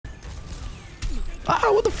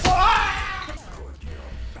Ah, what the fuck?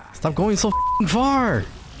 Stop going so far.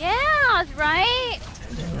 Yeah, right?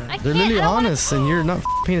 They're literally on us and you're not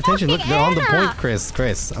paying attention. Look, they're on the point, Chris.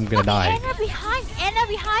 Chris, I'm gonna die. Anna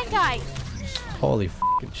behind, guys. Holy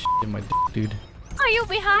fucking shit, my dude. Are you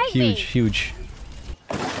behind me? Huge, huge.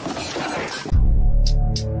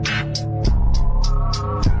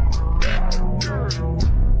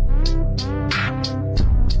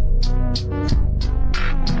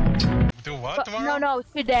 Do what tomorrow? No.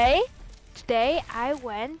 Today I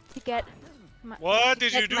went to get. What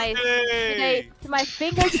did you do today? My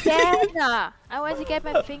finger scan. I went to get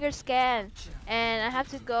my finger scan, and I have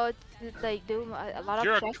to go to like do a lot of.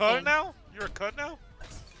 You're checking. a cut now? You're a cut now?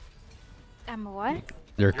 I'm a what?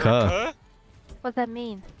 You're a cuh. What does that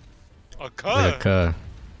mean? A cut? Like a cuh.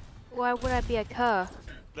 Why would I be a cuh?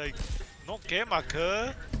 Like, no get my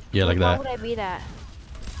cut. Yeah, like Why that. would I be that?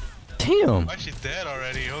 Damn. Why she dead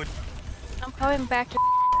already? Oh. I'm coming back to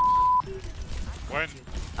When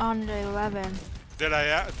on the 11th. did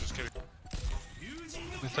I just kidding.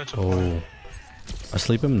 It's such a Oh. I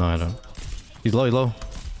sleep him? No, I don't. He's low, he's low.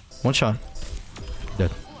 One shot. Dead.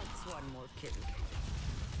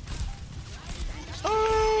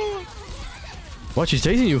 Oh! What? She's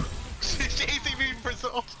chasing you. She's chasing me for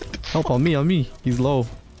so. Help on me. He's low.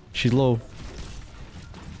 She's low.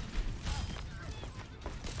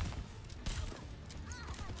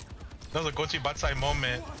 That was a Gochi Batsai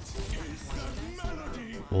moment.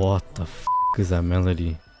 What the f is that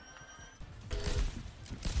melody?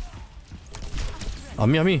 On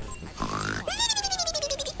me.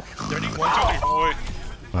 31, 2, 3, boy.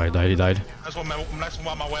 Oh, he died. That's what my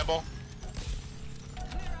webo.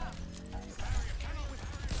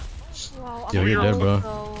 Well, Yo, you're dead, bro.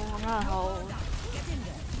 So I'm not a hoe.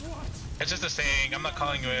 It's just a saying. I'm not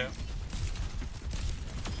calling you it.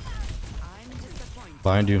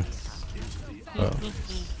 Behind you. Oh.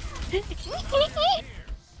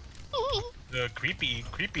 The creepy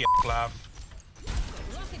laugh.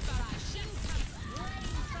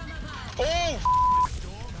 Oh!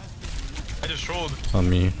 I just trolled. On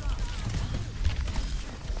me.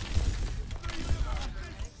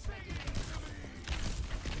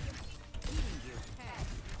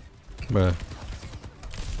 Bruh.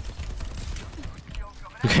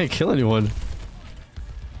 You can't kill anyone.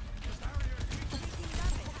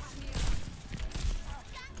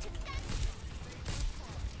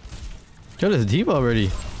 Yo, there's Diva already.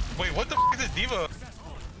 Wait, what the f is a diva?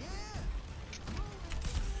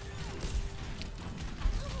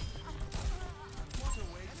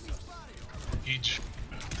 Each.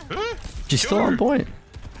 She's still on point.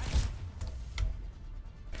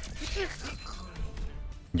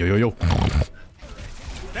 Yo.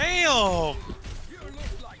 Damn!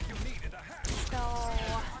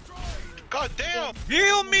 God damn!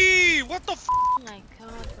 Heal me! What the f? Oh my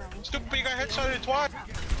god, bro. Stupid, you got headshotted twat.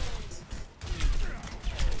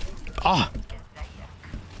 Ah!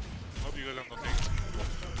 Hope you guys have nothing.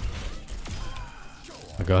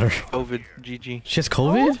 I got her. COVID, GG. She has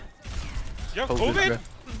COVID? You have COVID?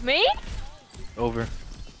 Me? Over.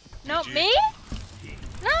 No, GG. me?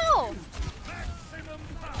 No!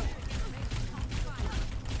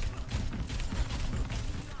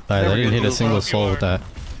 I Never didn't get hit a those single off, soul you with that.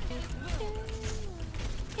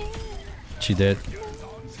 She did.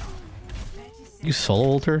 You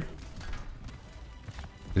solo ult her?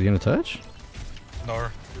 Is he gonna touch? No.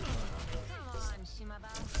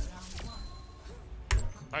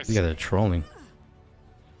 Nice. You guys are trolling.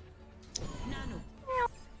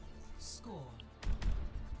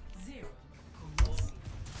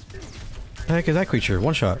 The heck is that creature?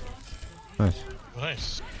 One shot. Nice.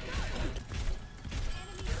 Nice.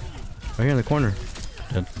 Right here in the corner.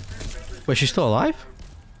 Dead. Wait, she's still alive?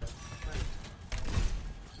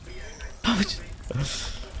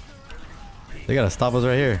 They gotta stop us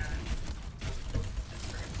right here.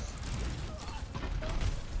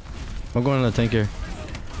 I'm going in the tank here.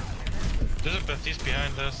 There's a Baptiste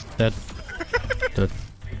behind us. Dead. Dead.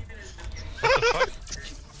 What the fuck?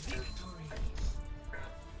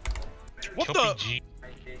 What Choppy the? G.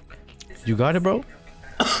 You got it, bro?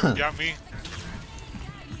 Got me.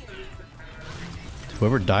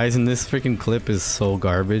 Whoever dies in this freaking clip is so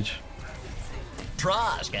garbage.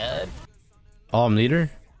 Trash, good. Oh, I'm leader?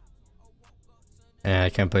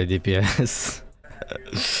 I can't play DPS.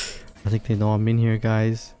 I think they know I'm in here,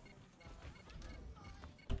 guys.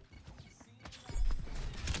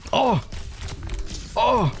 Oh!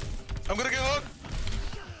 Oh! I'm gonna get hooked.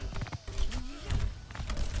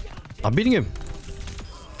 I'm beating him.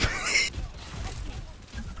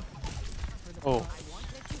 Oh.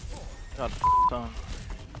 God, down.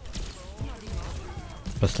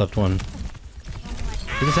 I slept one.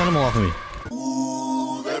 Get this animal off of me.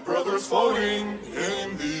 Ooh, that brother's floating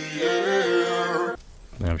in the air.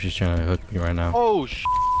 Damn, she's trying to hook me right now. Oh,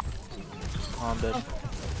 I'm dead.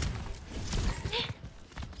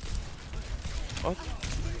 What?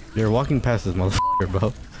 You're walking past this motherfucker,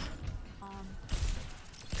 bro.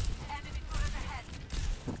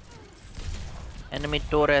 Enemy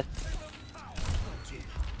turret.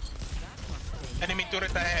 Enemy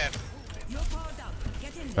turret ahead.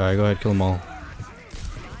 Alright, go ahead, kill them all.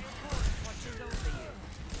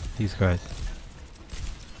 These guys.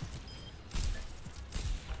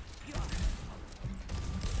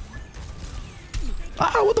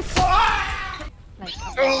 Ah, what the fuck?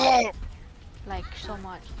 Like so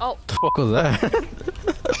much. Oh, The fuck was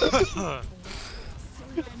that?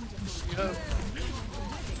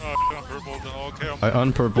 I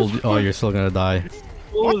unpurpled. Oh, you're still gonna die.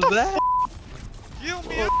 What was that? Heal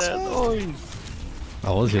me, What that asshole. noise?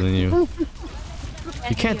 I was healing you.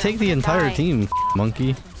 You can't take the entire team,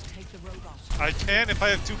 monkey. I can if I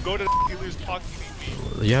have two go to healers pocketing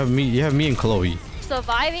me. You have me. You have me and Chloe.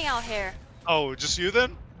 surviving out here. Oh, just you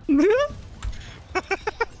then?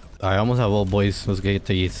 I almost have all boys. Let's get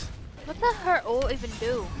to eat. What the her ult even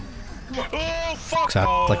do? Oh, fuck. Except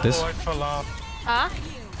Oh, like this. I fell off. Huh?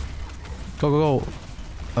 Go, go, go.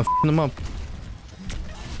 I'm f***ing them up.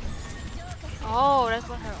 Oh, that's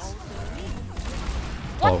what her ult do.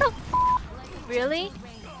 What Oh. the f? Really?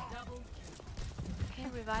 Can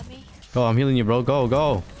you revive me? Go, I'm healing you, bro. Go,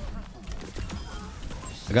 go.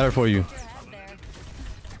 I got her for you.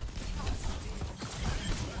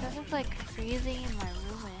 This is like freezing in my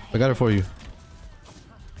room. I got her for you.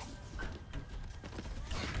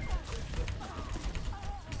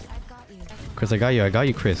 Chris, I got you. I got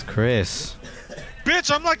you, Chris. Chris.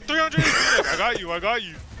 Bitch, I'm like 300. I got you. I got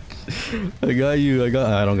you. I got you. I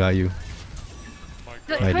don't got you. My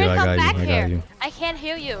Chris, God. I do, I come got you, back I got here. you. I can't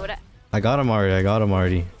heal you. I got him already. I got him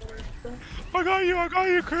already. I got you. I got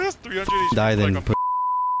you, Chris. 300 HP. Die then. Like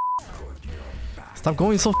Stop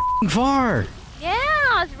going so far.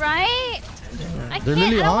 Yeah, right? They're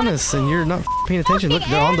literally on us and you're not paying attention. Look,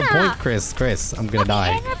 they're on the Anna. point, Chris. Chris, I'm gonna die.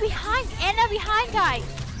 Anna behind, guys.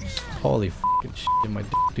 Holy fucking shit, my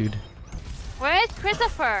dude. Where is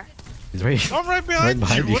Christopher? He's right. I'm right behind,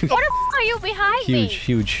 behind you. you. What the What the f are you behind me? Huge,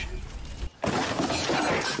 huge.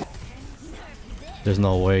 There's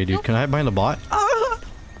no way, dude. Can I hide behind the bot?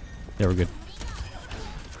 Yeah, we're good.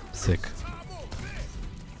 Sick.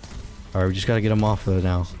 Alright, we just gotta get him off of it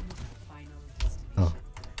now. Oh.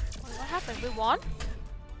 What happened? We won?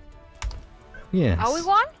 Yes. Are we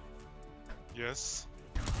won? Yes.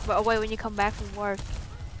 But wait, when you come back from work.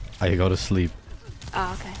 I go to sleep.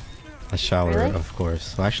 Oh, okay. I shower, Really? of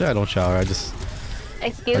course. Well, actually, I don't shower. I just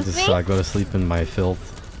Excuse me? go to sleep in my filth.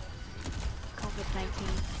 COVID-19.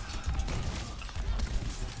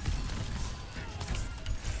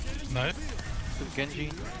 Nice.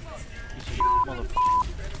 Genji. Motherfucker.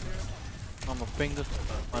 I'm gonna ping this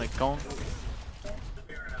on a cone.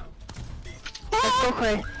 Let's go,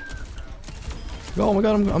 Chris. Oh my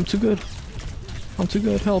god, I'm too good. I'm too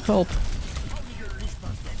good. Help, help.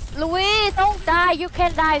 Louise, don't die. You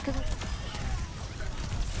can't die because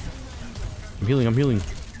I'm healing, I'm healing.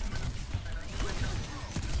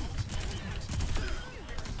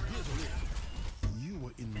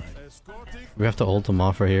 We have to ult them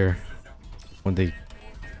off right here. When they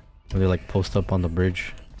like post up on the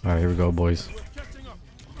bridge. Alright, here we go, boys.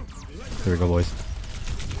 Here we go, boys.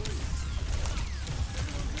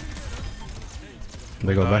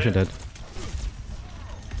 There you go, Bash it dead.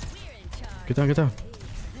 Get down, get down.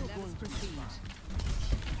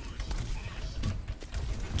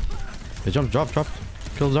 Hey, jump, drop.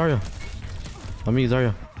 Kill Zarya. On me,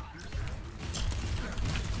 Zarya.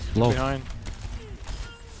 Low. Behind.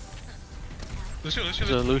 Lucio, There's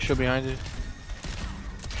a Lucio behind you.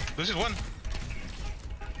 Lucio's one.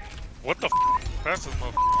 What the f? That's a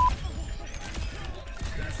motherfucker.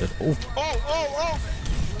 Oh, Oh!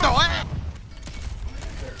 No, ah!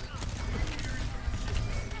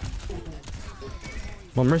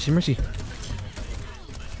 come on, Mercy. Mercy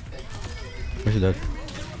dead.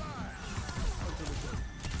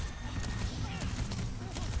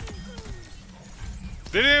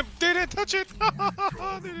 They didn't touch it.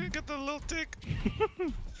 They didn't get the little tick.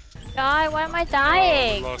 die. Why am I Oh,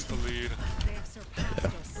 dying? lost the lead.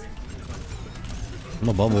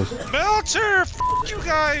 No bubbles. Melcher, f you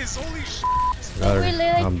guys. Holy sh. Got her. We're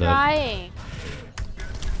literally I'm dead. trying.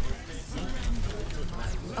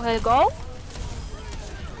 Okay, go.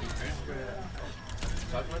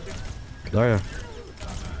 Zarya.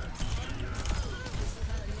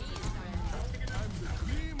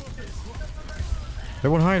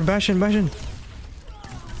 Everyone hide, bash in.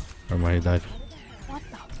 Or might he died. What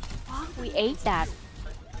the fuck? We ate that.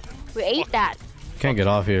 We ate that. Can't get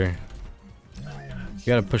off here. You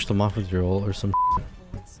gotta push them off with your ult or some.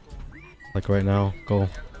 Like right now. Go.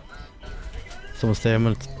 Someone stay. I'm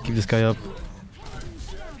gonna keep this guy up.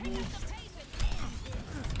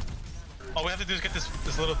 All we have to do is get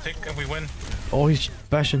this little tick and we win. Oh, he's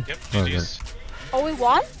bashing. Yep, Oh, GG's. Oh, we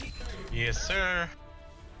won? Yes, sir.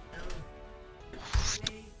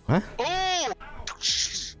 huh? Oh!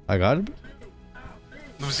 I got it?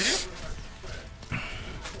 Was it?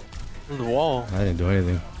 The wall. I didn't do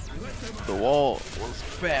anything. The wall was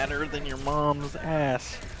fatter than your mom's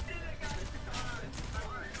ass.